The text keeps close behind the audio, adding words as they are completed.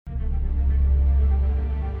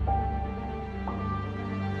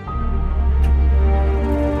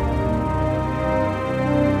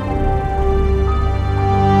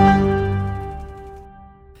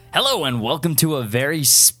Hello and welcome to a very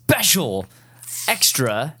special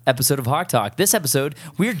extra episode of Hawk Talk. This episode,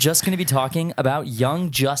 we're just going to be talking about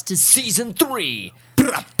Young Justice Season 3.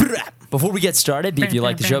 Before we get started, if you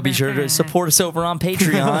like the show, be sure to support us over on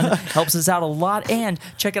Patreon. Helps us out a lot. And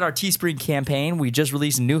check out our Teespring campaign. We just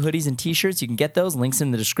released new hoodies and t-shirts. You can get those. Links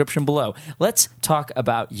in the description below. Let's talk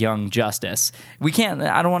about Young Justice.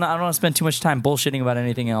 I don't want to spend too much time bullshitting about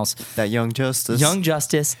anything else. That Young Justice. Young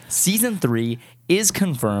Justice Season 3 is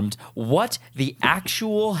confirmed. What the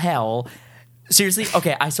actual hell? Seriously?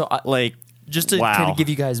 Okay, just to kind of give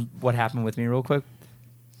you guys what happened with me real quick.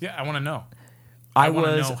 Yeah, I want to know. I want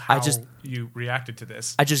to know how you reacted to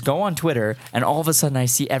this. I just go on Twitter, and all of a sudden I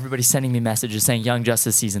see everybody sending me messages saying Young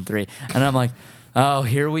Justice Season 3. And I'm like, oh,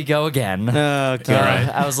 here we go again. Okay.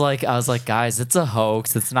 I was like, guys, it's a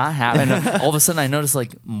hoax. It's not happening. All of a sudden I noticed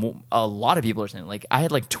a lot of people are saying, I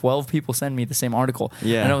had 12 people send me the same article.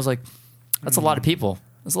 Yeah. And I was like, that's a lot of people.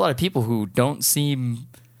 That's a lot of people who don't seem...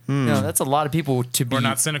 that's a lot of people to be... We're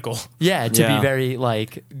not cynical. Yeah, to be very,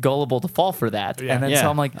 gullible to fall for that. Yeah. And then so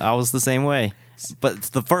I'm like... I was the same way. But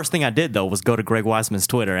the first thing I did, though, was go to Greg Weisman's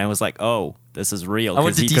Twitter and was like, oh, this is real. I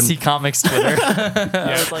went to DC Comics Twitter.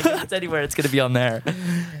 I was like, if it's anywhere, it's going to be on there.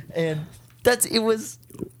 And I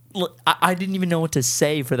didn't even know what to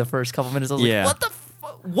say for the first couple minutes. I was like, what the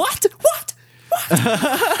What?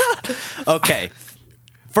 Okay.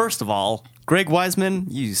 First of all, Greg Weisman,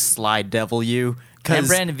 you sly devil, you. And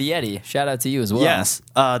Brandon Vietti, shout out to you as well. Yes.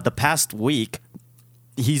 The past week,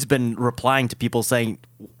 he's been replying to people saying,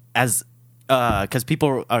 because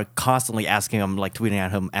people are constantly asking him, tweeting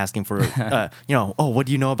at him, asking for, what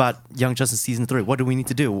do you know about Young Justice Season 3? What do we need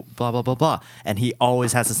to do? Blah, blah, blah, blah. And he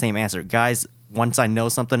always has the same answer. Guys, once I know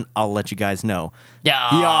something, I'll let you guys know. Yeah,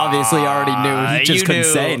 he obviously already knew. He just couldn't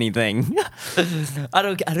say anything. I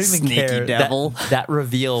don't even Sneaky care. devil. That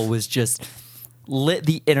reveal was just... lit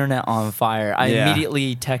the internet on fire. I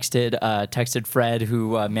immediately texted Fred,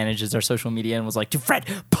 who manages our social media, and was like, "Dude, Fred,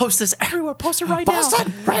 post this everywhere. Post it right now. Post it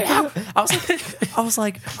right now." I was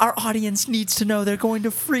like, our audience needs to know. They're going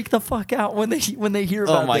to freak the fuck out when they hear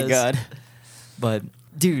about this. Oh my god! But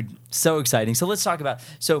dude, so exciting. So let's talk about.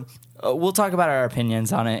 We'll talk about our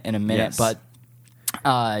opinions on it in a minute, Yes.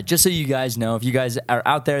 but just so you guys know, if you guys are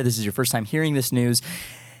out there, this is your first time hearing this news.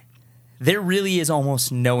 There really is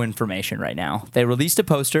almost no information right now. They released a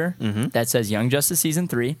poster that says Young Justice Season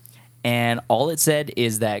 3, and all it said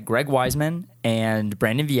is that Greg Weisman and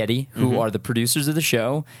Brandon Vietti, who are the producers of the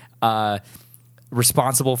show,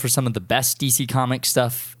 responsible for some of the best DC Comics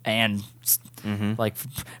stuff and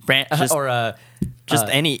Just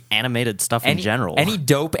any animated stuff in general. Any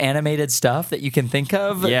dope animated stuff that you can think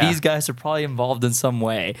of, these guys are probably involved in some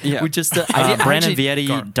way. Yeah. We just Brandon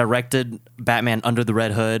Vietti directed Batman Under the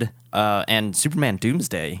Red Hood and Superman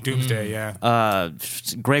Doomsday.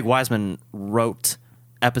 Greg Weisman wrote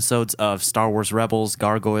episodes of Star Wars Rebels,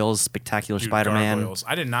 Gargoyles, Spectacular Spider-Man. Gargoyles.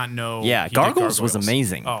 I did not know. Yeah, Gargoyles was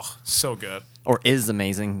amazing. Oh, so good. Or is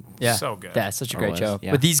amazing. Yeah, so good. Yeah, such a great show.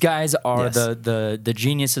 Yeah. But these guys are the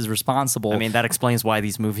geniuses responsible. I mean, that explains why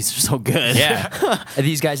these movies are so good. Yeah.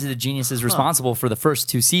 These guys are the geniuses responsible for the first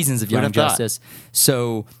 2 seasons of Young Justice.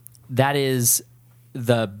 So that is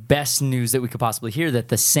the best news that we could possibly hear, that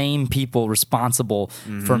the same people responsible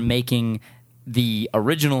for making the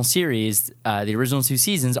original series, the original 2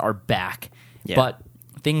 seasons, are back. Yeah. But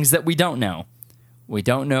things that we don't know. We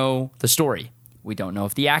don't know the story. We don't know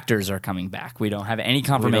if the actors are coming back. We don't have any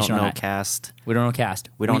confirmation on that. Cast. We don't know cast.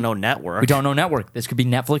 We don't know network. We don't know network. This could be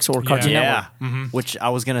Netflix or Cartoon Network. Which I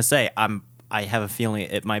was gonna say. I have a feeling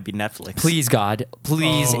it might be Netflix. Please, God,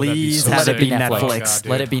 please, please let have it be it be Netflix. Netflix.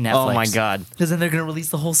 Let it be Netflix. Oh my god! Because then they're gonna release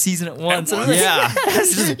the whole season at once. Yeah,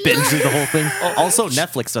 just binge through the whole thing. Also,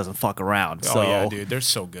 Netflix doesn't fuck around. So yeah, dude, they're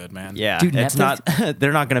so good, man. Yeah, Dude, it's Netflix- not.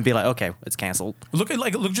 They're not gonna be like, okay, it's canceled. Look at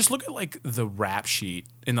the rap sheet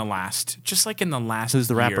in the last, Who's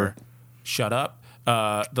the rapper? year. Shut up.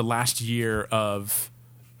 The last year of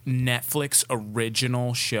Netflix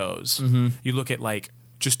original shows. You look at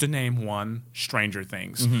just to name one, Stranger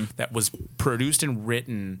Things, that was produced and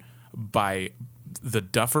written by the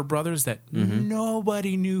Duffer Brothers that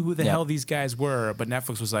nobody knew who the hell these guys were, but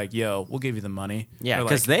Netflix was like, yo, we'll give you the money. Yeah,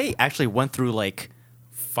 because they actually went through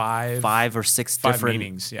five or six different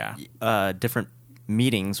meetings, different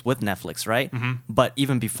meetings with Netflix, right? But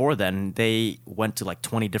even before then, they went to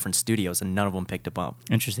 20 different studios and none of them picked them up.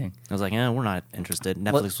 Interesting. I was like, we're not interested.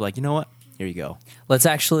 Netflix was like, you know what? Here you go. Let's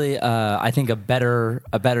actually, I think a better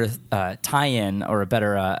tie-in or a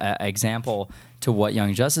better example to what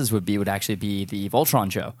Young Justice would be would actually be the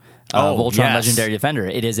Voltron show. Oh, Voltron yes. Legendary Defender.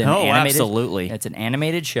 It is an Oh, animated. absolutely. It's an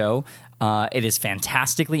animated show. It is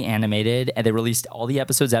fantastically animated, and they released all the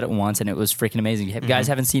episodes out at once, and it was freaking amazing. If you guys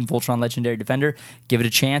haven't seen Voltron Legendary Defender, give it a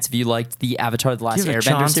chance. If you liked the Avatar: The Last Give it a Airbender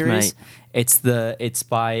chance, series, mate. it's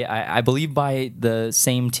by I believe by the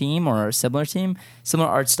same team or a similar team, similar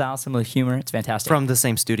art style, similar humor. It's fantastic. From the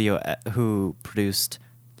same studio who produced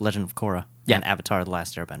Legend of Korra Yeah. and Avatar: The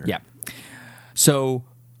Last Airbender. Yeah. So,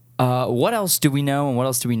 what else do we know, and what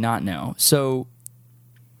else do we not know? So,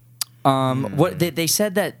 what they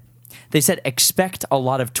said that they said expect a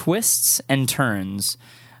lot of twists and turns.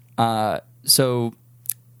 So,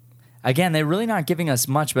 again, they're really not giving us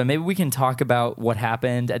much, but maybe we can talk about what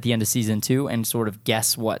happened at the end of season 2 and sort of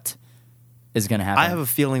guess what is going to happen. I have a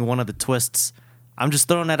feeling one of the twists. I'm just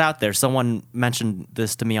throwing it out there. Someone mentioned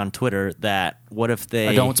this to me on Twitter that what if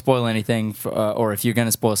they Don't spoil anything, for, or if you're going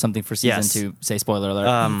to spoil something for season Yes. 2, say spoiler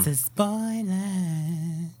alert. It's a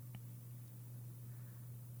spoiler.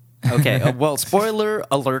 Okay, well, spoiler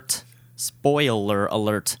alert. Spoiler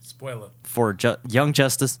alert Spoiler. for Young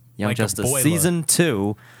Justice. Young Like a Justice boiler. season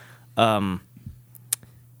 2.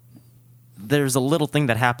 There's a little thing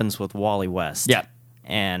that happens with Wally West. Yeah.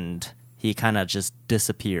 And he kind of just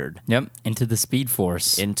disappeared Yep, into the Speed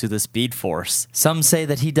Force. into the Speed Force. Some say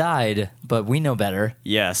that he died, but we know better.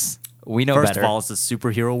 Yes. We know First better. Mm-hmm. of all, it's a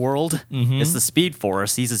superhero world. It's the Speed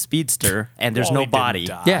Force. He's a speedster, and there's Wally no didn't body.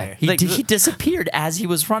 die. Yeah, he, Like, he disappeared as he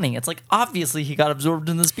was running. It's like obviously he got absorbed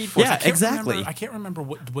in the Speed Force. Yeah, I can't exactly. I can't remember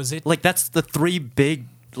what was it. Like that's the three big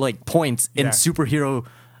points in Yeah. superhero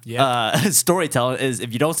storytelling is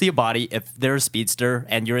if you don't see a body, if they're a speedster,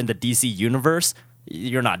 and you're in the DC universe,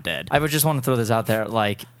 you're not dead. I would just want to throw this out there.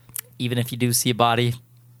 Like, even if you do see a body,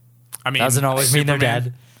 I mean, doesn't always mean they're Superman.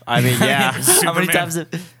 dead. I mean, yeah. How many Superman. times?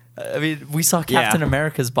 I mean, we saw Captain Yeah.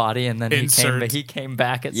 America's body, and then Insert- he came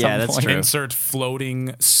back at Yeah, some that's point. true. Insert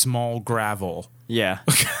floating small gravel. Yeah.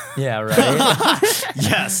 Yeah, right.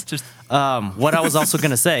 Yes. Just what I was also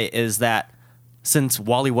gonna say is that since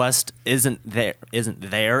Wally West isn't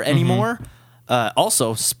there anymore.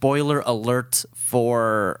 Also, spoiler alert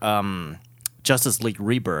for Justice League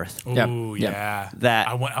Rebirth. Yep. Ooh, Yep. yeah. That-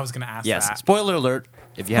 I was going to ask Yes, that. spoiler alert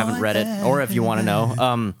if you haven't read it or if you want to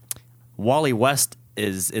know. Wally West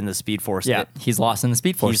is in the Speed Force. Yeah, he's lost in the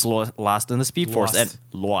Speed Force. He's lost in the Speed Force Lost.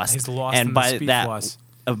 and lost. He's lost and in the by Speed that, Force.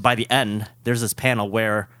 by the end, there's this panel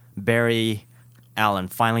where Barry Allen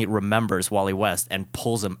finally remembers Wally West and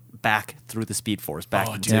pulls him back through the Speed Force, back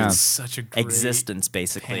Oh, into dude, Yeah. it's such a great existence,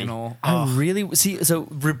 basically. panel. I really see. So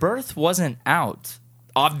Rebirth wasn't out,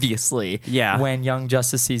 obviously. Yeah. When Young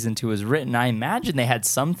Justice season 2 was written, I imagine they had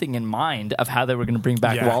something in mind of how they were going to bring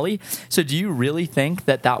back Yeah. Wally. So do you really think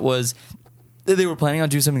that was that they were planning on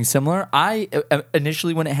doing something similar? I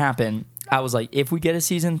initially, when it happened, I was like, if we get a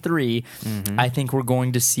season 3, I think we're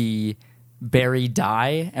going to see Barry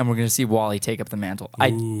die, and we're going to see Wally take up the mantle.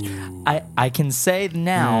 I can say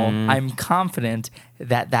now, I'm confident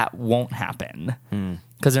that won't happen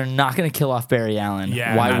because they're not going to kill off Barry Allen.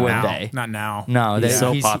 Yeah, Why not would now. they? Not now. No, He's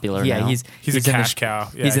so popular Yeah, now. he's He's a in the cash cow.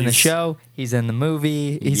 Yeah, he's in the he's- show. He's in the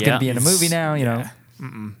movie. He's going Yeah. to be in a movie now. You know.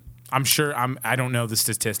 I'm sure. I don't know the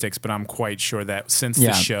statistics, but I'm quite sure that since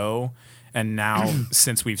Yeah. the show, and now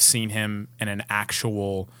since we've seen him in an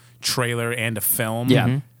actual trailer and a film, Yeah.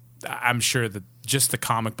 Mhm. I'm sure that just the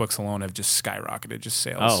comic books alone have just skyrocketed just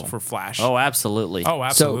sales for Flash. Oh, absolutely. Oh,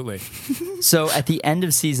 absolutely. So at the end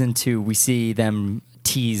of season 2, we see them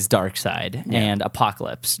tease Darkseid and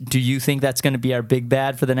Apocalypse. Do you think that's going to be our big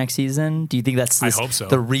bad for the next season? Do you think that's I hope so.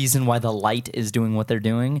 the reason why the Light is doing what they're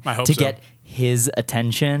doing? I hope to so. get his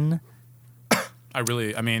attention? I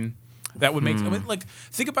mean, that would make. I mean, like,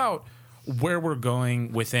 think about where we're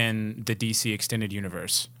going within the DC extended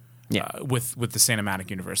universe. Yeah. With the cinematic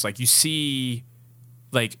universe, like you see,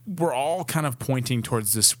 like we're all kind of pointing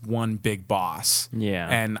towards this one big boss. Yeah.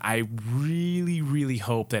 And I really, really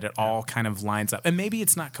hope that it all kind of lines up, and maybe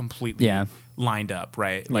it's not completely Yeah. lined up,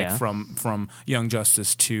 right? Like Yeah. from Young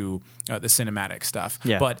Justice to the cinematic stuff.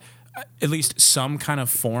 Yeah. But at least some kind of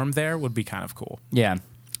form there would be kind of cool. Yeah.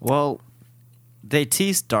 Well, they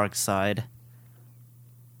teased Darkseid.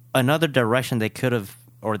 Another direction they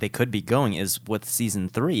could be going is with season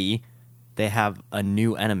 3. They have a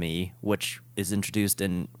new enemy, which is introduced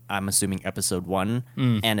in, I'm assuming, episode 1,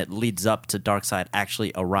 and it leads up to Darkseid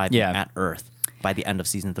actually arriving Yeah. at Earth by the end of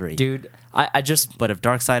season 3. Dude, I just But if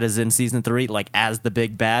Darkseid is in season 3, like as the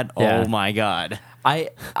big bad, Yeah. oh my god. I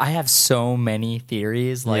have so many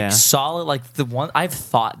theories, like Yeah. solid, like the one I've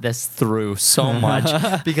thought this through so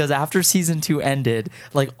much because after season 2 ended,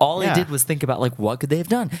 like all I Yeah. did was think about like what could they have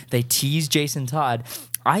done? They teased Jason Todd.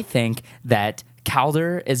 I think that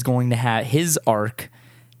Calder is going to have his arc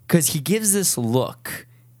because he gives this look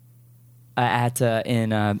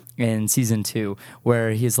in season 2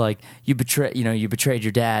 where he's like, you betrayed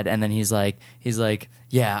your dad, and then he's like,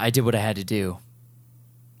 yeah, I did what I had to do.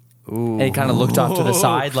 Ooh. And he kind of looked off to the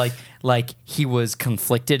side, like he was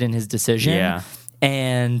conflicted in his decision. Yeah.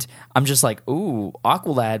 And I'm just like, ooh,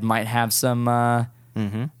 Aqualad might have some.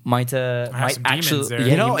 Might some actually, demons there.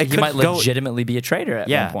 yeah, It he could might go- legitimately be a traitor at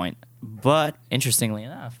Yeah. one point. But Interestingly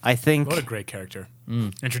enough, I think What a great character.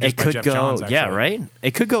 Mm. Introduced it by could Jeff go, Johns, actually. yeah, right?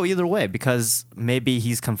 It could go either way because maybe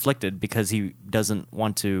he's conflicted because he doesn't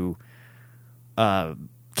want to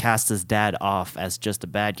cast his dad off as just a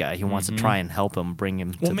bad guy. He wants to try and help him, bring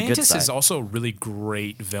him to Well, the good Mantis side. is also a really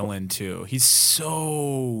great villain too. He's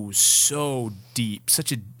so deep,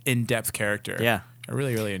 such an in-depth character. Yeah. I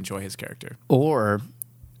really, really enjoy his character. or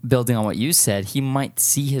building on what you said, he might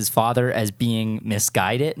see his father as being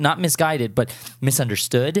not misguided, but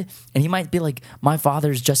misunderstood. And he might be like, my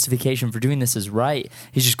father's justification for doing this is right.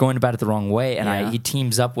 He's just going about it the wrong way. And Yeah. he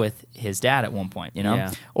teams up with his dad at one point,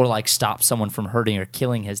 Yeah. or like stop someone from hurting or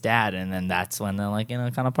killing his dad. And then that's when they're like,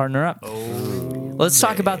 kind of partner up. Let's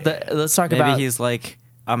talk about Maybe he's like,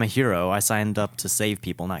 I'm a hero. I signed up to save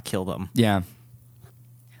people, not kill them. yeah.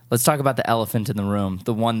 Let's talk about the elephant in the room,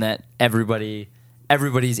 the one that everybody's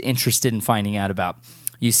interested in finding out about.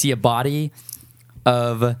 You see a body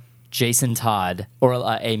of Jason Todd, or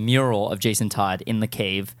a mural of Jason Todd in the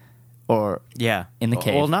cave, or Yeah. In the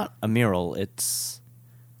cave. Well, not a mural. It's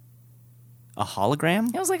a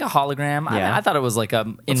hologram? it was like a hologram. Yeah. I thought it was like a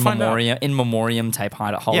in find out. memoriam type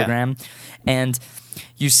hologram, and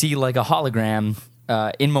you see like a hologram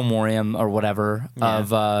in memoriam or whatever of.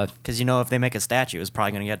 Because, if they make a statue, it's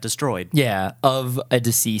probably going to get destroyed. Yeah, of a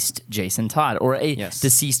deceased Jason Todd or a Yes.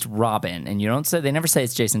 deceased Robin, and they never say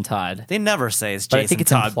it's Jason Todd. They never say it's But I Jason think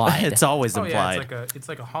it's Todd. implied. It's always Oh yeah, implied. it's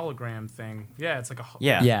like a hologram thing. Yeah, it's like a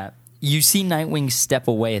Yeah. Yeah. You see Nightwing step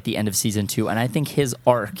away at the end of season 2, and I think his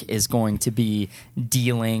arc is going to be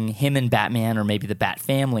him and Batman, or maybe the Bat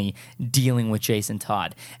family, dealing with Jason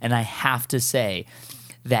Todd. And I have to say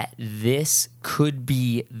that this could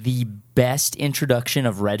be the best introduction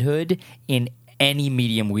of Red Hood in any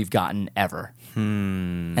medium we've gotten ever.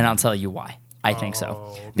 And I'll tell you why. I think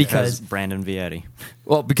so. Because Brandon Vietti.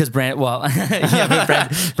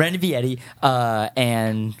 Brandon Vietti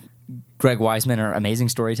and Greg Weisman are amazing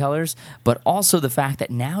storytellers, but also the fact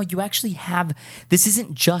that now you actually have, this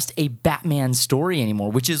isn't just a Batman story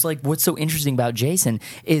anymore, which is like what's so interesting about Jason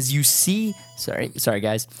is you see, sorry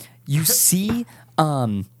guys, you see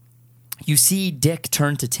Dick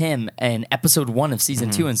turn to Tim in episode 1 of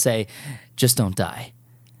season 2 and say, just don't die.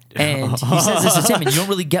 And he says this to Tim, and you don't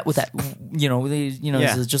really get what that,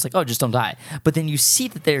 it's just like, oh, just don't die. But then you see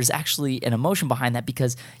that there's actually an emotion behind that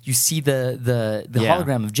because you see the Yeah.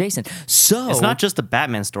 hologram of Jason. So It's not just the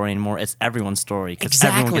Batman story anymore. It's everyone's story. Because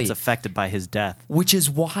everyone Exactly. gets affected by his death. which is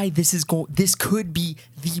why this could be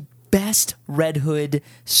the best Red Hood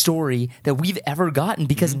story that we've ever gotten,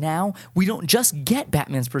 because now we don't just get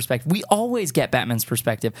Batman's perspective. We always get Batman's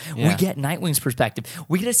perspective. We Yeah. get Nightwing's perspective.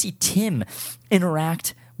 We get to see Tim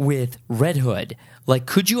interact with Red Hood. Like,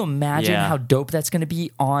 could you imagine Yeah. how dope that's going to be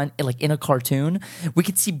in a cartoon? We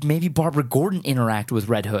could see maybe Barbara Gordon interact with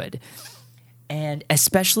Red Hood. And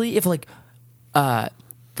especially if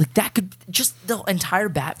that could just the entire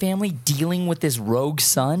Bat family dealing with this rogue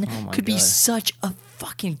son could be God. such a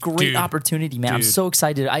fucking great Dude. opportunity, man. I'm Dude. so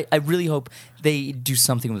excited. I really hope they do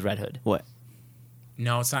something with Red Hood. What?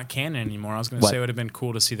 No, it's not canon anymore. I was going to What? say it would have been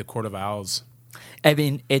cool to see the Court of Owls. I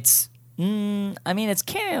mean, it's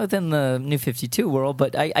canon within the New 52 world,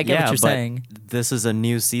 but I get what you're but saying. this is a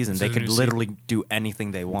new season. They is a could new literally do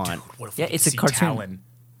anything they want. What if Yeah, we it's could a see cartoon. Talon?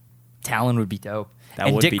 Talon would be dope. That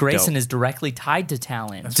and would Dick be Grayson dope. is directly tied to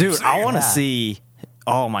Talon. Dude, I want to Yeah. see.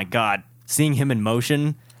 Oh my god, seeing him in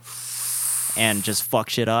motion and just fuck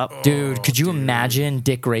shit up. Dude, could you imagine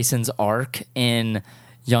Dick Grayson's arc in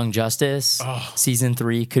Young Justice season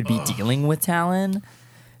 3 could be dealing with Talon?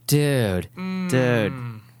 Dude. Dude.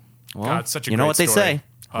 Well, God, such a you know great what they story. say.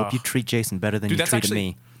 Hope you treat Jason better than Dude, you that's treated actually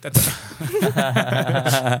me. that is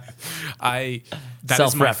my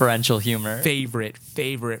Self-referential humor. favorite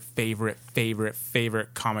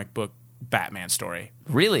comic book Batman story.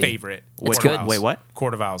 Really? Favorite. It's Court of good. Owls. Wait, what?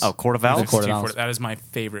 Court of Owls. Oh, Court of Owls? Court of Owls. That is my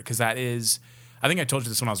favorite because that is. I think I told you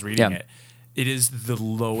this when I was reading Yeah. it. It is the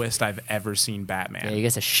lowest I've ever seen Batman. Yeah, he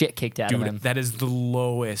gets a shit kicked out of him. Dude, that is the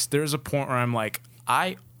lowest. There's a point where I'm like,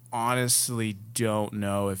 I honestly don't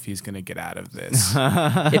know if he's going to get out of this.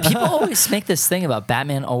 Yeah, people always make this thing about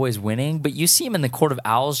Batman always winning, but you see him in the Court of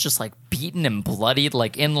Owls just like beaten and bloodied,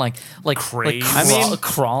 like in like Crazy. I mean,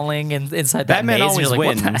 crawling inside that Batman maze. always and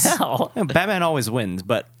you're like, wins. What the hell? Batman always wins,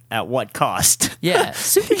 but at what cost? Yeah,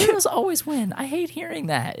 superheroes always win. I hate hearing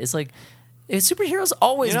that. It's like superheroes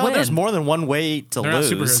always win. There's more than one way to They're not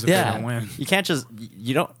lose. superheroes if Yeah. they don't win. You can't just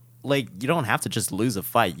you don't have to just lose a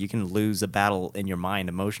fight. You can lose a battle in your mind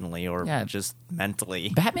emotionally or Yeah. just mentally.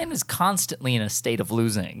 Batman is constantly in a state of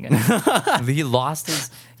losing. he lost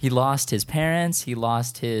his parents. He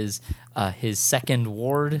lost his second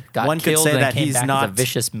ward. Got One could killed say and that came he's back as not- a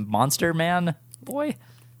vicious monster man. Boy,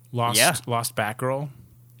 Lost Batgirl.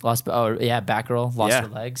 Batgirl lost Yeah. her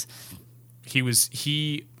legs.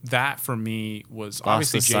 That for me was Lost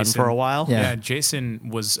obviously the sun Jason for a while. Yeah. Yeah, Jason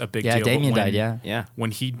was a big Yeah, deal. but Damian when- died. Yeah, Yeah. When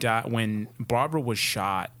he died, when Barbara was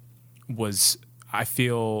shot, I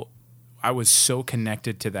feel I was so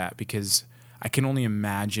connected to that because I can only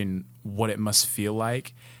imagine what it must feel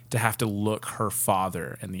like to have to look her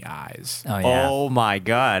father in the eyes. Oh yeah. Oh my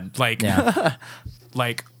god. Like, Yeah.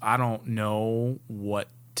 like I don't know what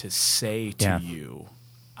to say to Yeah. you.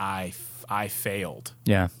 I failed.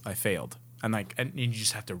 Yeah. I failed. And you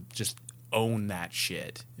just have to just own that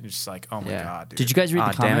shit. And it's just like, oh my Yeah. god, dude. Did you guys read Aw,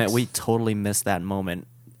 the comics? damn it, we totally missed that moment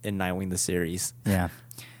in Nightwing the series. Yeah.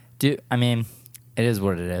 I mean, it is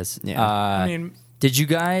what it is. Yeah. I mean, Did you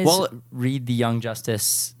guys Well- read the Young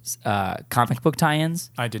Justice comic book tie-ins?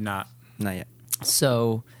 I did not. Not yet.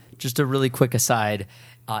 So, just a really quick aside: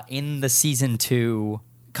 in the season 2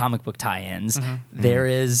 comic book tie-ins, there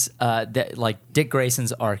is like Dick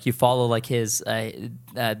Grayson's arc. You follow like his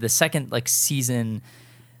the second like season.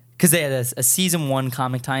 Because they had a season 1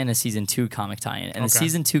 comic tie-in and a season 2 comic tie-in. And the Okay.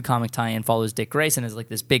 season 2 comic tie-in follows Dick Grayson as like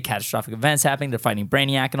this big catastrophic events happening. They're fighting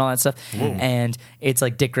Brainiac and all that stuff. And it's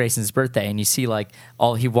like Dick Grayson's birthday. And you see like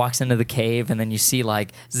he walks into the cave and then you see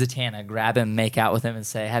like Zatanna grab him, make out with him and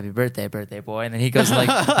say, "Happy birthday, birthday boy." And then he goes and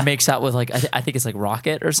like makes out with like, I think it's like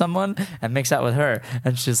Rocket or someone and makes out with her.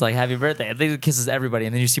 And she's like, "Happy birthday." And then he kisses everybody.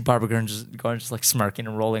 And then you see Barbara Gordon just like smirking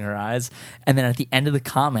and rolling her eyes. And then at the end of the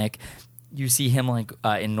comic, you see him like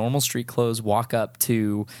in normal street clothes walk up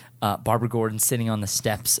to Barbara Gordon sitting on the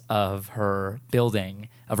steps of her building,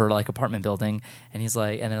 of her like apartment building, and he's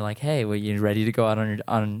like, and they're like, "Hey, well, you ready to go out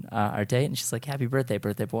on our date?" And she's like, "Happy birthday,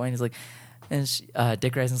 birthday boy." And he's like,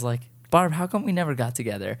 Dick Grayson's like, "Barb, how come we never got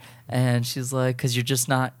together?" And she's like, "Because you're just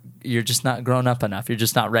not grown up enough. You're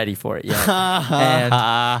just not ready for it yet."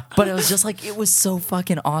 But it was just like, it was so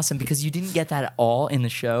fucking awesome because you didn't get that at all in the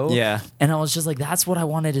show. Yeah. And I was just like, that's what I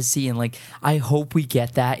wanted to see. And like, I hope we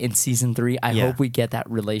get that in season 3. I Yeah. hope we get that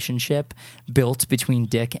relationship built between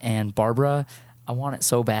Dick and Barbara. I want it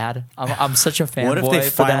so bad. I'm such a fanboy. What if they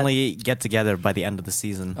for that. finally get together by the end of the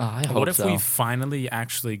season? Oh, I hope What if so. we finally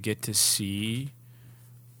actually get to see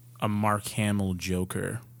a Mark Hamill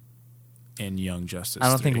Joker in Young Justice? I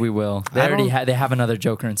don't think 3? we will. They I already don't- they have another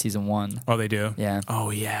Joker in season 1. Oh, they do. Yeah. Oh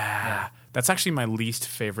yeah. That's actually my least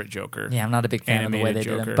favorite Joker. Yeah, I'm not a big fan of the way Animated they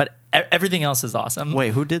did Joker. him, but everything else is awesome.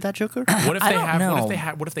 Wait, who did that Joker? What if I they don't have?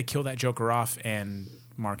 know. What if they kill that Joker off and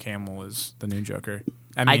Mark Hamill is the new Joker?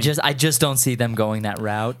 I I just don't see them going that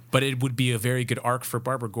route. But it would be a very good arc for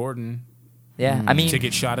Barbara Gordon Yeah, I mean, to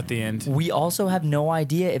get shot at the end. we also have no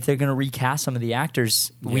idea if they're going to recast some of the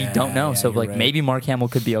actors. We Yeah, don't know. yeah, So you're like right. maybe Mark Hamill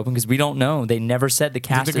could be open because we don't know. They never said the Do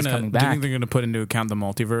you cast think is they're coming gonna- do you back. think they're going to put into account the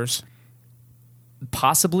multiverse?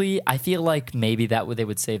 Possibly, I feel like maybe they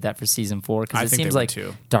would save that for season 4 I because it think they seems would like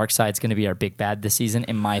too. Darkseid's going to be our big bad this season,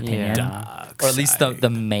 in my opinion, or at least the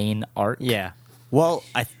main arc. Yeah. Well,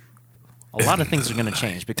 a lot of things are going to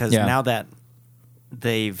change because Yeah. now that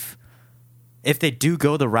if they do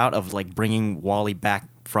go the route of like bringing Wally back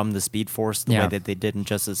from the Speed Force the Yeah. way that they did in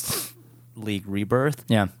Justice League Rebirth,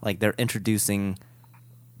 Yeah. like they're introducing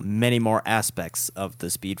many more aspects of the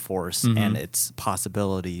Speed Force and its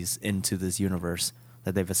possibilities into this universe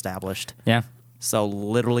that they've established. Yeah. So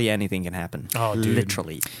literally anything can happen. Oh, dude.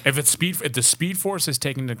 Literally. If the Speed Force is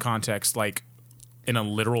taken into context like in a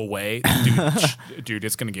literal way, dude,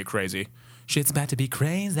 it's going to get crazy. Shit's about to be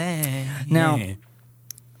crazy. Now-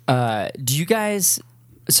 Yeah. Do you guys?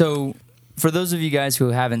 So, for those of you guys who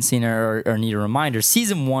haven't seen it or need a reminder,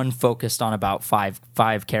 season 1 focused on about five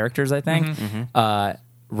characters, I think.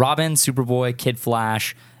 Robin, Superboy, Kid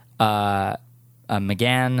Flash,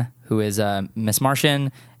 McGann, who is Miss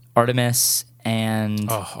Martian, Artemis, and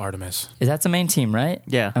Oh, Artemis. is that the main team, right?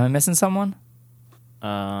 Yeah. Am I missing someone?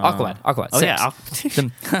 Aqualad. Oh, Six.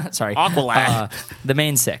 yeah. Sorry. Aqualad. The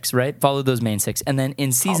main 6, right? Followed those main 6. And then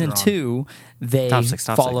in season wrong. 2, they Top six.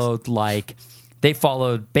 followed like they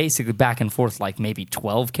followed basically back and forth like maybe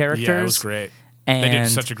 12 characters. Yeah, it was great. And They did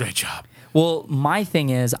such a great job. well, my thing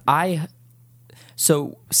is,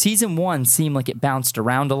 so season 1 seemed like it bounced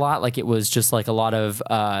around a lot. Like it was just like a lot of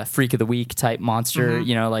freak of the week type monster.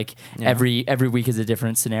 You know, like every week is a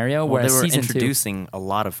different scenario. Well, whereas they were season introducing a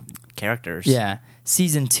lot of characters. 2, yeah,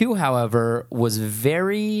 season 2, however, was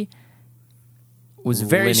very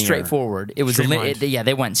Linear. straightforward. It was Streamlined.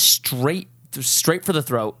 they went straight for the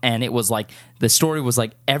throat, and it was like the story was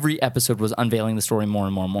like every episode was unveiling the story more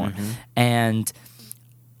and more and more. And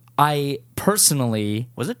I personally,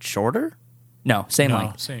 Was it shorter? no, same No,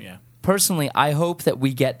 length. same, yeah. Personally, I hope that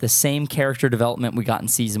we get the same character development we got in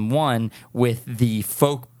season 1 with the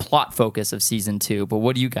plot focus of season 2. But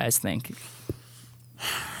what do you guys think?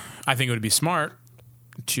 I think it would be smart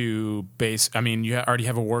to base. I mean, you already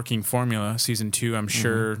have a working formula. Season 2, I'm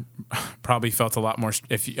sure, probably felt a lot more.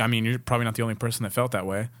 You're probably not the only person that felt that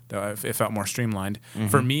way. It felt more streamlined.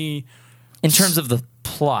 For me, In terms of the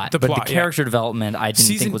plot, but plot, the yeah. character development, I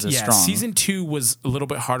didn't think was as strong. Season 2 was a little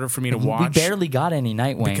bit harder for me to We watch. barely got any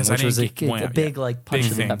Nightwing, Because I which was a didn't get- big like punch big in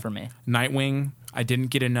the thing. gut for me. Nightwing, I didn't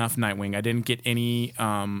get enough Nightwing. I didn't get any.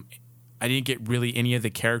 I didn't get really any of the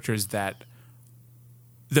characters that.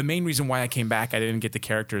 The main reason why I came back, I didn't get the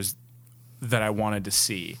characters that I wanted to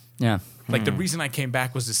see. Yeah. Like the reason I came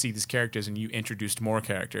back was to see these characters, and you introduced more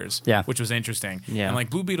characters. Yeah. which was interesting. Yeah. and like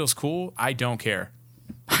Blue Beetle's cool. I don't care.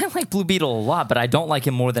 I like Blue Beetle a lot, but I don't like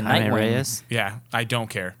him more than Jaime Nightwing. Reyes? Yeah, I don't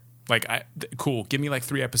care. Like, cool. Give me like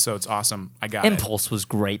 3 episodes. Awesome. I got Impulse was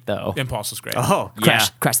great though. it. Impulse was great. Oh,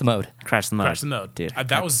 Crash the mode. Crash the mode. Crash the Mode, Dude.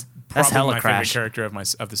 That was That's probably hella my Crash. favorite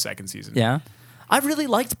character of the second season. Yeah. I really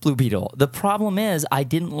liked Blue Beetle. The problem is I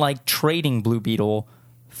didn't like trading Blue Beetle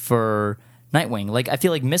for Nightwing. Like I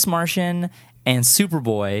feel like Miss Martian and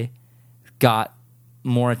Superboy got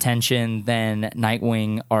more attention than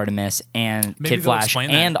Nightwing, Artemis, and Maybe Kid they'll Flash explain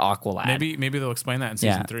that. and Aqualad. Maybe they'll explain that in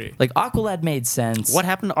season 3. Like Aqualad made sense. What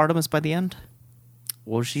happened to Artemis by the end?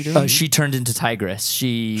 What was she doing? She turned into Tigress.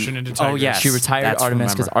 Shouldn't into Oh, Tigress. yeah. She retired That's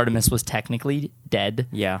Artemis because remember. Artemis was technically dead.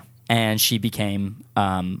 Yeah. And she became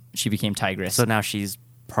Tigress. So now she's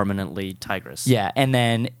permanently Tigress. yeah, and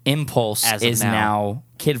then Impulse As of is now. now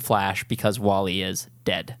Kid Flash because Wally is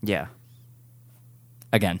dead Yeah.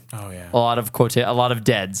 again. Oh yeah. A lot of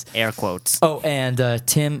deads. Air quotes. Oh, and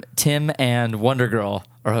Tim and Wonder Girl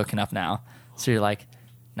are hooking up now. So you're like,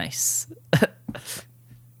 nice.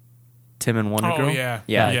 Tim and Wonder Oh, Girl. yeah.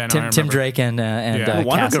 Yeah. Yeah. no, I Tim remember. Drake and Yeah.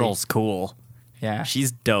 Wonder Cassie. Girl's cool. Yeah,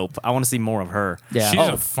 She's dope. I want to see more of her. yeah. She's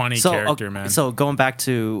Oh, a funny character, man. So going back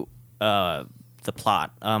to the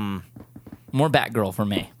plot, more Batgirl for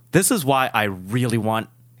me. this is why I really want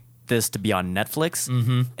this to be on Netflix.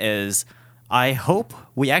 Is I hope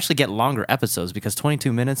we actually get longer episodes because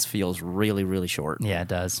 22 minutes feels really, really short. Yeah, it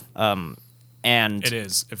does. And it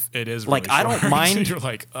is. It is. Like, really I don't short. mind- You're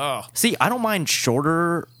like, oh, see, I don't mind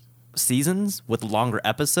shorter seasons with longer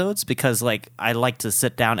episodes because like I like to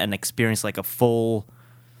sit down and experience like a full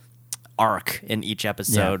arc in each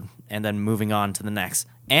episode and then moving on to the next.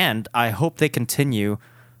 And I hope they continue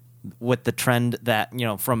with the trend that, you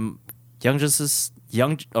know, from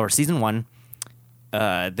season 1,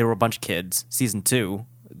 there were a bunch of kids. Season 2,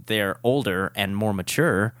 they're older and more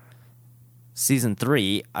mature. Season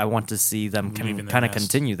 3, I want to see them Leaving the kind of nest.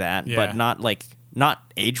 continue that, Yeah. but not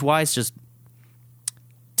age wise, just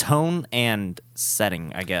tone and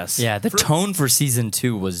setting, I guess. Yeah, the tone for season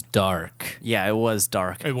 2 was dark. Yeah, it was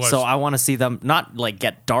dark. It was. So I want to see them not like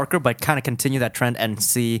get darker, but kind of continue that trend and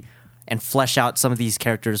see and flesh out some of these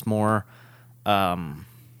characters more.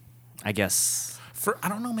 I guess I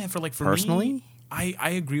don't know, man. For Personally? me, I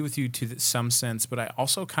agree with you to some sense, but I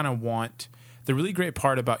also kind of want the really great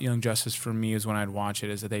part about Young Justice for me is when I'd watch it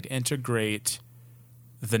is that they'd integrate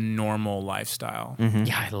the normal lifestyle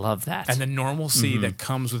Yeah, I love that. and the normalcy that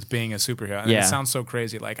comes with being a superhero. And Yeah. it sounds so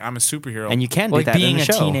crazy. Like I'm a superhero, and you can do like that being in the a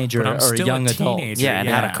show. teenager but I'm or a still young a adult. teenager. Yeah, and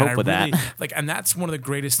how to and cope I with that. Like, and that's one of the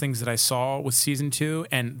greatest things that I saw with season 2.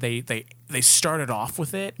 And they started off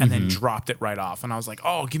with it and then dropped it right off. And I was like,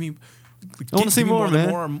 oh, give me. I wanna see more, man.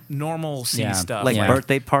 More normalcy Yeah. stuff, Like Yeah.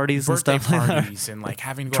 birthday parties birthday and stuff like that. parties, and like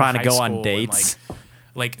having to go Trying to to go high on school dates. and,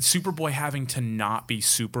 like Superboy having to not be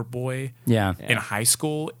Superboy Yeah. in high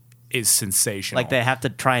school is sensational. Like they have to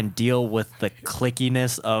try and deal with the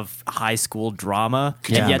clickiness of high school drama,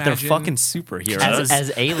 you and yet imagine- they're fucking superheroes.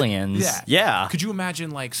 As aliens. Yeah. Yeah. Could you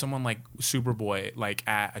imagine like someone like Superboy like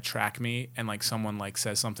at a track meet and like someone like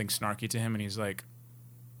says something snarky to him and he's like,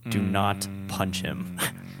 Do not punch him.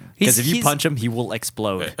 Because if you punch him, he will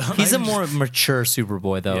explode. He's a more mature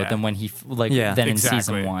Superboy though Yeah. than when he Yeah, than in exactly.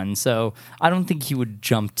 season 1. So I don't think he would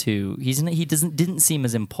jump to. He didn't seem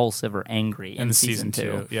as impulsive or angry in in season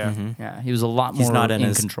season 2. 2. Yeah. Yeah, he was a lot more He's not in in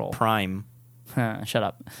his control. prime. Shut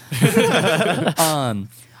up.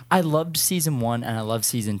 I loved season 1 and I loved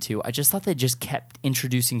season 2. I just thought they just kept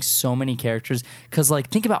introducing so many characters. Because, like,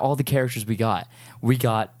 think about all the characters we got. We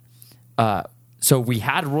got, so we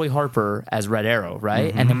had Roy Harper as Red Arrow,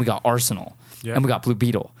 right? And then we got Arsenal. Yeah. And we got Blue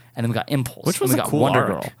Beetle. And then we got Impulse. Which was and we a got cool Wonder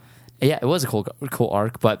arc. Girl. Yeah, it was a cool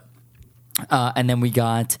arc, but. And then we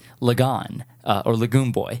got Lagoon, or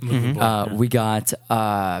Lagoon Boy. We got.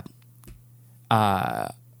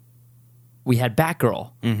 We had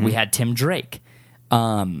Batgirl. We had Tim Drake.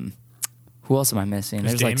 Who else am I missing?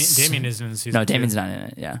 Because There's Damien isn't in season no, 2. Damien's not in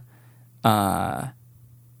it. Yeah,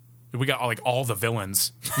 We got like all the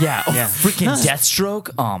villains. yeah. Oh, Yeah. freaking Deathstroke.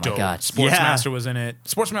 Oh my Dope. god. Sportsmaster was in it.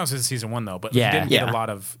 Sportsmaster was in season 1 though, but Yeah. he didn't get Yeah. a lot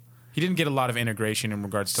of. He didn't get a lot of integration in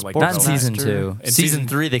regards to like Not in Sportsmaster. season 2. In Season season-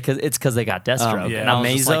 3, it's because they got Deathstroke. yeah. And I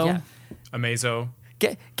was just like, Amazo? yeah. Amazo.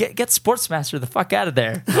 Get Sportsmaster the fuck out of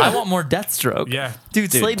there. I want more Deathstroke. Yeah. Dude,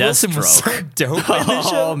 Dude, Slade Wilson was so Deathstroke. dope in the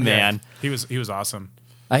show. Oh man. He was awesome.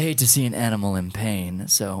 I hate to see an animal in pain,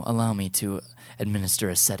 so allow me to administer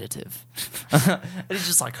a sedative. And it's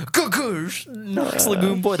just like, goosh, knocks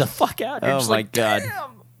Lagoon Boy the fuck out. You're Oh just my like, God. damn,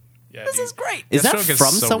 Yeah, this dude. is great. Is that Deathstroke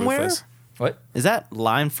from so somewhere? ruthless. What? Is that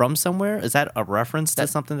line from somewhere? Is that a reference to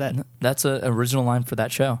something that? That's an original line for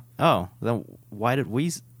that show. Oh, then why did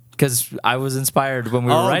we? Because I was inspired when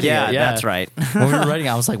we were Oh writing yeah, it. Yeah, that's right. When we were writing,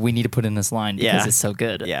 I was like, we need to put in this line because Yeah. it's so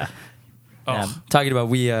good. Yeah. Oh, Talking about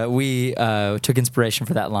we took inspiration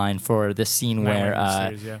for that line for this scene where Nightwing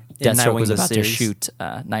series, yeah. In Deathstroke was Nightwing the about to series. shoot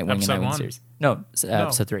Nightwing in Episode Nightwing 1? series. No,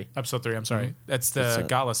 episode 3. Episode 3. I'm sorry. That's the It's,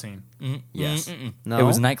 gala scene. Yes. No. It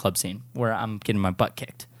was a nightclub scene where I'm getting my butt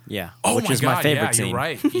kicked. Yeah. Oh Which my is God, my favorite yeah, scene. You're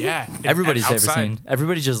right. Yeah. Everybody's favorite Outside. scene.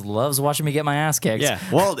 Everybody just loves watching me get my ass kicked. Yeah.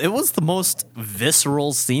 Well, it was the most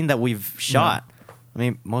visceral scene that we've shot. I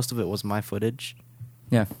mean, most of it was my footage.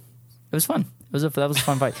 Yeah. It was fun. That was a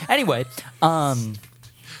fun fight. Anyway, Any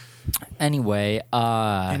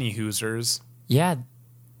Hoosers. yeah.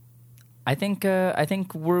 I think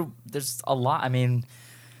there's a lot. I mean,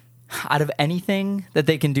 out of anything that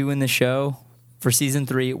they can do in the show for season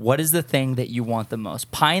 3, what is the thing that you want the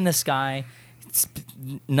most? Pie in the sky.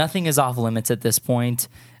 Nothing is off limits at this point.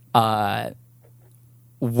 What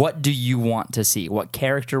do you want to see? What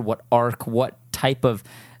character? What arc? What type of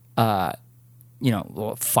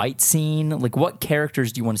fight scene? Like, what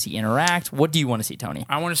characters do you want to see interact? What do you want to see, Tony?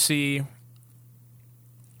 I want to see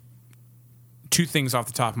 2 things off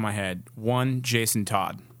the top of my head. 1, Jason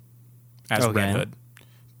Todd as Okay. Red Hood.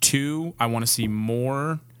 2, I want to see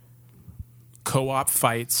more co-op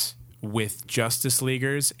fights with Justice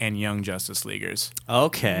Leaguers and Young Justice Leaguers.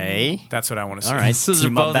 Okay. That's what I want to see. All right. Those are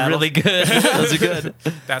Team up both battle. really good. Those are good.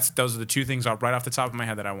 Those are the 2 things right off the top of my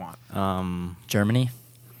head that I want. Germany.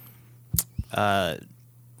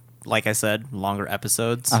 Like I said, longer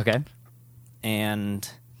episodes. Okay. And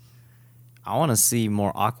I want to see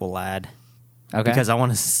more Aqualad. Okay. Because I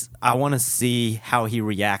want to see how he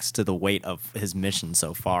reacts to the weight of his mission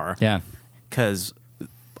so far. yeah. Because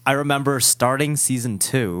I remember starting season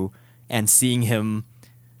 2 and seeing him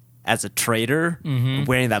as a traitor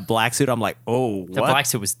wearing that black suit. I'm like, oh, The what? black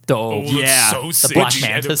suit was dope. Oh, Yeah. so The sick. Black Yeah,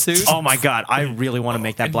 Manta dude. suit? Oh my god, I really want to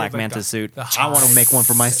make that and Black with, like, Manta the- suit. the I want to high- make one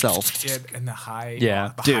for myself. Yeah, and the high,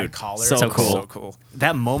 Yeah. the high Dude, collar. so cool. So cool.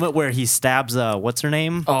 That moment where he stabs what's her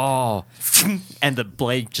name? Oh, And the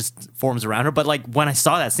blade just forms around her. But like when I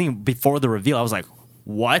saw that scene before the reveal, I was like,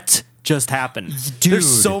 what just happened? Dude.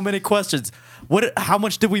 There's so many questions. How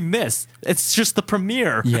much did we miss? It's just the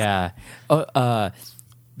premiere. yeah.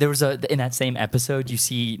 There was in that same episode, you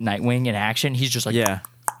see Nightwing in action. He's just like, Yeah.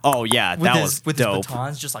 Oh yeah, with that his, was with dope. his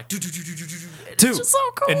batons, just like, it's Dude. just so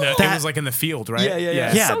cool. It That- was like in the field, right? Yeah, yeah,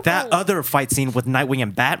 yeah. Yeah, so that cool. other fight scene with Nightwing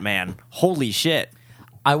and Batman. Holy shit.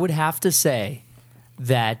 I would have to say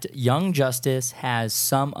that Young Justice has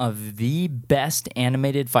some of the best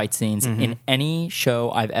animated fight scenes in any show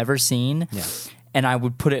I've ever seen. Yeah. And I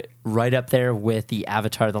would put it right up there with the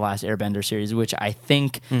Avatar: The Last Airbender series, which I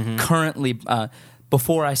think currently,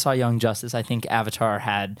 before I saw Young Justice, I think Avatar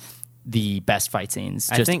had the best fight scenes,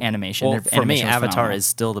 just I think animation. Well, Their for me, animation was Avatar phenomenal. is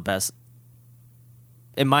still the best.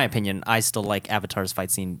 In my opinion, I still like Avatar's fight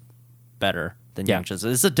scene better. than Yeah. Young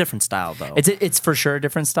Justice. It's a different style, though. It's for sure a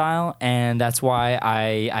different style, and that's why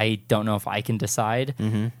I don't know if I can decide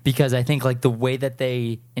because I think like the way that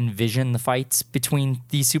they envision the fights between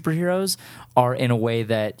these superheroes are in a way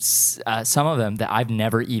that some of them that I've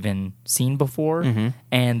never even seen before,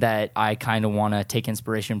 and that I kind of want to take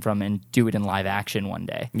inspiration from and do it in live action one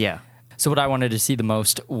day. yeah. So what I wanted to see the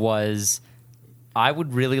most was I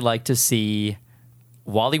would really like to see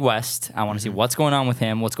Wally West. I want to see what's going on with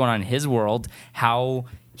him, what's going on in his world, how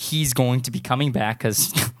he's going to be coming back.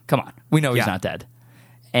 Because, come on, we know he's Yeah. not dead.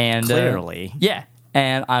 And Clearly. yeah.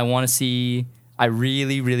 And I want to see. I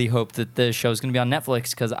really, really hope that the show's going to be on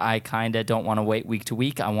Netflix because I kind of don't want to wait week to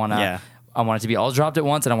week. I want to. Yeah. I want it to be all dropped at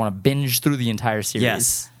once, and I want to binge through the entire series.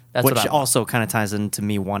 Yes. That's Which what I want. also kind of ties into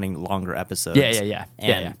me wanting longer episodes. Yeah.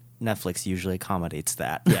 And Netflix usually accommodates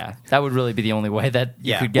that. Yeah, that would really be the only way that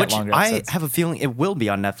you could get which longer I episodes. have a feeling it will be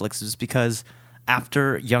on Netflix just because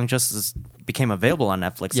after Young Justice became available on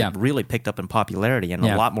Netflix, Yeah. it really picked up in popularity and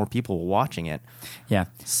Yeah. a lot more people were watching it. Yeah.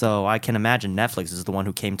 So I can imagine Netflix is the one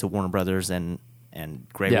who came to Warner Brothers and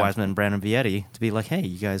Greg Yeah. Wiseman and Brandon Vietti to be like, hey,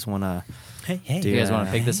 you guys want to... Do you guys want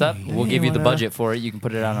to pick this up? We'll give you the budget for it. You can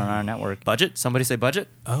put it out on our network. Budget? Somebody say budget?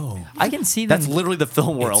 Oh, I can see them. That's literally the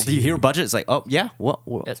film world. You hear budget, it's like, oh, yeah, what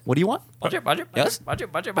Yes. do you want? budget. Yes? Budget.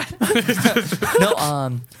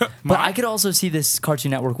 No, but I could also see this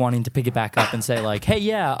Cartoon Network wanting to pick it back up and say like, hey,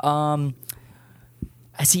 yeah,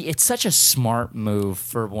 I see. It's such a smart move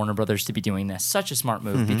for Warner Brothers to be doing this. Such a smart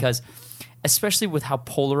move because, especially with how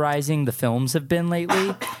polarizing the films have been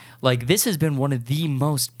lately, like this has been one of the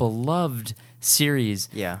most beloved series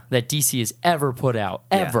Yeah. that DC has ever put out.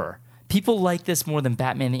 Yeah. Ever. People like this more than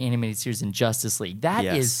Batman the Animated Series and Justice League. That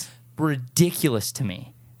Yes. is ridiculous to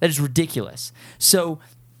me. That is ridiculous. So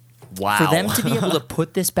Wow. for them to be able to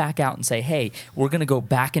put this back out and say, hey, we're going to go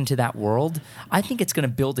back into that world, I think it's going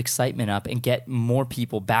to build excitement up and get more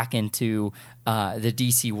people back into the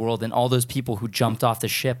DC world. And all those people who jumped off the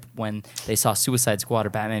ship when they saw Suicide Squad or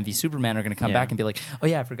Batman v Superman are going to come Yeah. back and be like, oh,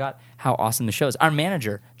 yeah, I forgot how awesome the show is. Our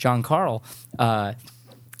manager, John Carl, I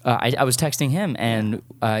was texting him, and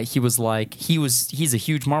he was like, he's a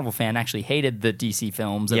huge Marvel fan, actually hated the DC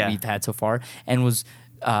films that Yeah. we've had so far, and was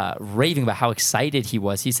raving about how excited he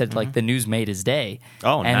was. He said like the news made his day.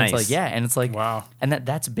 Oh, and nice. it's like, yeah, and it's like, Wow. and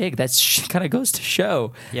that's big. That's kind of goes to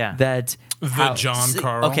show, Yeah. that the how- John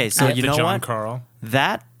Carl. okay, so the you know John what? Carl.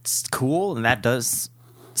 That's cool, and that does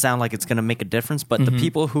sound like it's going to make a difference. But the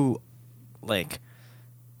people who, like,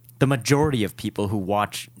 the majority of people who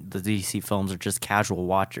watch the DC films are just casual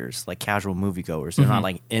watchers, like casual moviegoers. They're not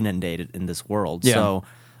like inundated in this world. Yeah. So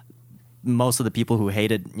most of the people who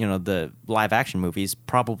hated, the live action movies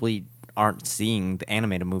probably aren't seeing the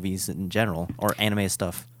animated movies in general or animated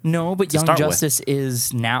stuff. No, but to Young start with. Justice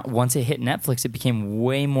is now, once it hit Netflix, it became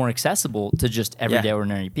way more accessible to just everyday Yeah.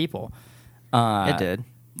 ordinary people. It did.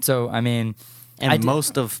 So I mean, And I did-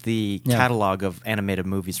 most of the Yeah. catalog of animated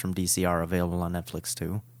movies from DC are available on Netflix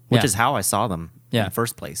too, which Yeah. is how I saw them in Yeah. the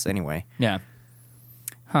first place anyway. yeah,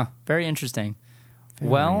 very interesting.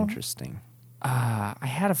 Very Well, interesting. I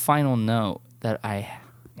had a final note that I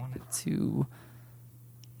wanted to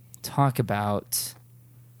talk about.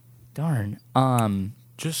 Darn.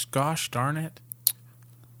 Just gosh darn it.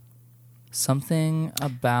 Something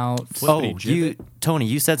about Flippity gibbet. Tony,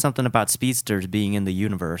 you said something about speedsters being in the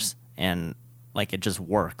universe and like it just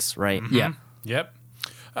works, right? yeah. Yep.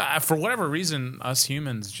 For whatever reason, us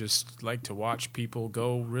humans just like to watch people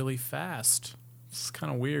go really fast. It's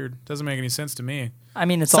kind of weird. Doesn't make any sense to me. I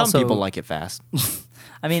mean, it's Some also people like it fast.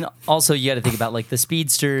 I mean, also you got to think about like the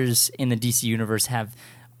speedsters in the DC universe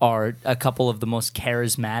are a couple of the most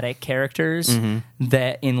charismatic characters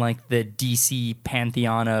that in like the DC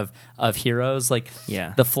pantheon of heroes. Like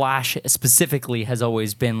Yeah. the Flash specifically has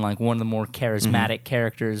always been like one of the more charismatic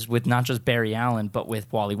characters with not just Barry Allen but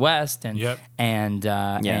with Wally West and Yep. and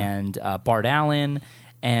Bart Allen.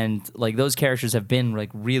 And like those characters have been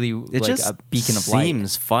like really It like just a beacon of light.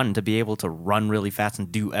 seems fun to be able to run really fast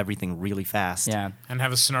and do everything really fast. Yeah. And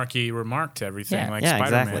have a snarky remark to everything, Yeah. like Yeah,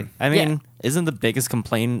 Spider-Man. exactly. I mean, isn't the biggest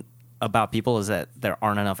complaint about people is that there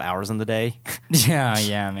aren't enough hours in the day?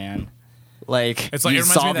 Yeah, man. Like, It's like, you it reminds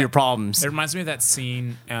me of solve that- your problems. It reminds me of that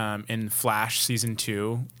scene in Flash season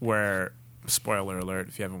 2 where, spoiler alert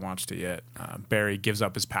if you haven't watched it yet, Barry gives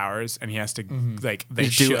up his powers and he has to like they Do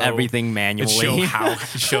show everything manually.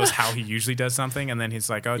 It shows how he usually does something, and then he's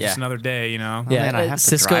like, "Oh, just Yeah. another day," you know. Yeah, man, I have to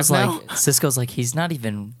Cisco's drive like now? Cisco's like he's not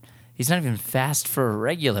even fast for a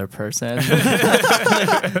regular person.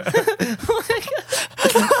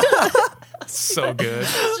 So good.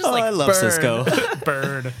 I love burn. Cisco.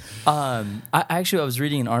 Bird. I was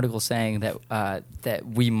reading an article saying that that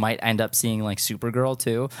we might end up seeing like Supergirl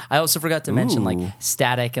too. I also forgot to mention like Ooh.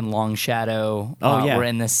 Static and Long Shadow. Oh, yeah. were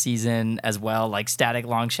in this season as well. Like Static,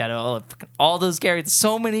 Long Shadow, all those characters.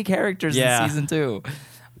 So many characters Yeah. in season 2.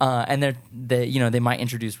 And they might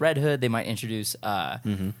introduce Red Hood. They might introduce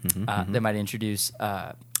they might introduce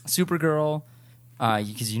Supergirl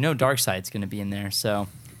because Darkseid's going to be in there. So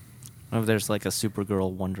What if there's like a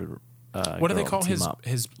Supergirl Wonder? What do they Girl call team his up?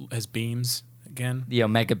 his beams again? the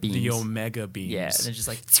Omega Beams. The Omega beams. Yeah, they're just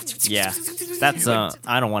like Yeah, that's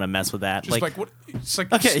I don't want to mess with that. Just like what? It's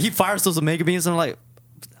like okay, he fires those Omega beams, and I'm like,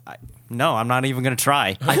 no, I'm not even gonna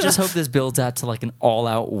try. I just hope this builds out to like an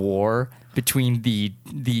all-out war between the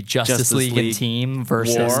Justice League and team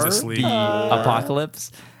versus Justice League. the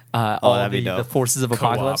Apocalypse. All that'd be the dope. forces of Co-op.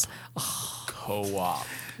 Apocalypse. Co-op.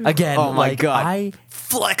 Again, Oh my like, God.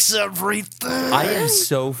 Flex everything. I am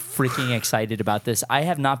so freaking excited about this. I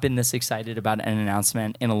have not been this excited about an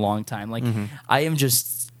announcement in a long time. Like, I am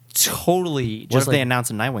just totally What just if they announce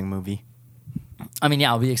a Nightwing movie? I mean,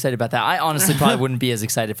 yeah, I'll be excited about that. I honestly probably wouldn't be as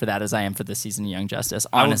excited for that as I am for this season of Young Justice.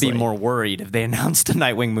 Honestly. I would be more worried if they announced a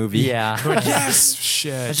Nightwing movie. Yeah. Yes.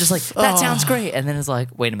 Shit. It's just like, that sounds great. And then it's like,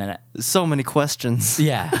 wait a minute. So many questions.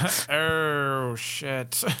 Yeah. Oh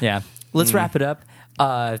shit. Yeah. Let's wrap it up.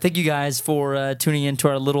 Thank you guys for tuning in to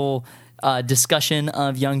our little discussion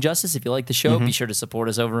of Young Justice. If you like the show, be sure to support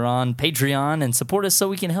us over on Patreon and support us so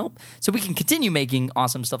we can help, so we can continue making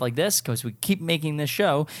awesome stuff like this because we keep making this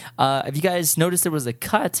show. If you guys noticed there was a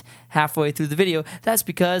cut halfway through the video, that's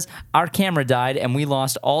because our camera died and we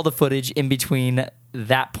lost all the footage in between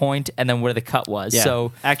that point and then where the cut was. Yeah.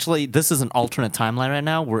 So, actually, this is an alternate timeline right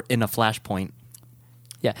now. We're in a flashpoint.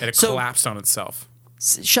 yeah. And it So, collapsed on itself.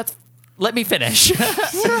 let me finish.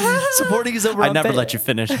 Supporting us over I on never let you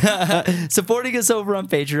finish. Supporting us over on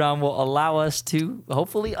Patreon will allow us to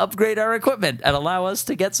hopefully upgrade our equipment and allow us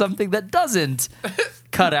to get something that doesn't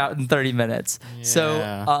cut out in 30 minutes. So,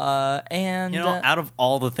 and Out of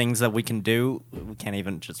all the things that we can do, we can't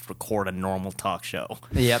even just record a normal talk show.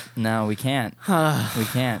 yep, no, we can't. We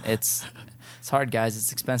can't. It's hard, guys.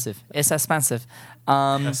 It's expensive. It's expensive.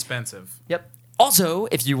 Expensive. Yep. Also,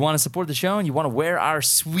 if you want to support the show and you want to wear our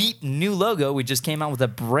sweet new logo, we just came out with a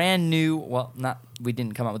brand new, we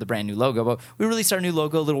didn't come out with a brand new logo, but we released our new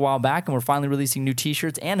logo a little while back, and we're finally releasing new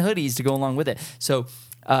t-shirts and hoodies to go along with it. So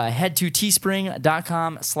head to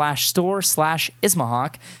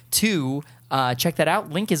teespring.com/store/Ismahawk to check that out.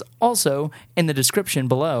 Link is also in the description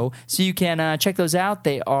below, so you can check those out.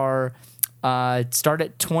 They are start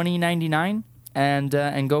at $20.99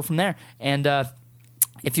 and go from there. And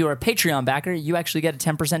if you're a Patreon backer, you actually get a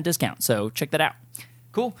 10% discount. So check that out.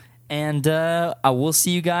 Cool. And I will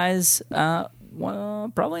see you guys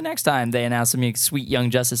probably next time they announce some sweet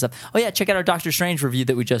Young Justice stuff. Oh, yeah, check out our Doctor Strange review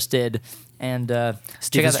that we just did. And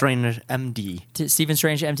Stephen check out Strange, MD. Stephen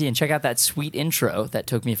Strange MD. And check out that sweet intro that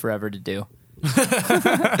took me forever to do. All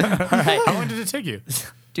right. How long did it take you?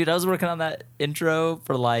 Dude, I was working on that intro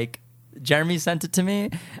for Jeremy sent it to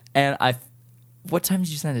me. And what time did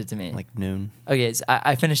you send it to me? Like noon. Okay, so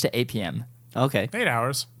I finished at 8 p.m. Okay. 8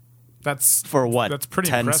 hours. That's For what? That's pretty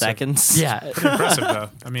 10 impressive. seconds? Yeah. Pretty impressive though.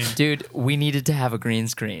 I mean, Dude, we needed to have a green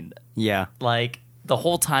screen. Yeah. The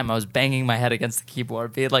whole time I was banging my head against the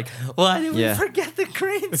keyboard, being like, why did we Yeah. forget the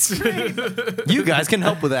green screen? You guys can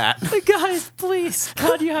help with that. Guys, please.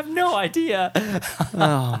 God, you have no idea.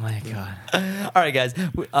 Oh, my God. All right, guys.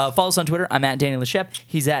 Follow us on Twitter. I'm at Danny Leshep.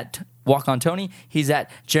 He's at Walk on Tony. He's at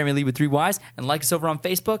Jeremy Lee with 3 Ys. And like us over on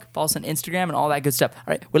Facebook. Follow us on Instagram and all that good stuff. All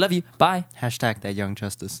right. We love you. Bye. Hashtag that Young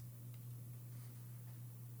Justice.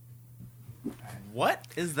 What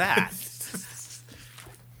is that?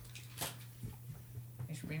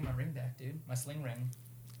 Thanks for bringing my ring back, dude. My sling ring.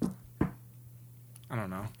 I don't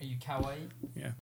know. Are you kawaii? Yeah.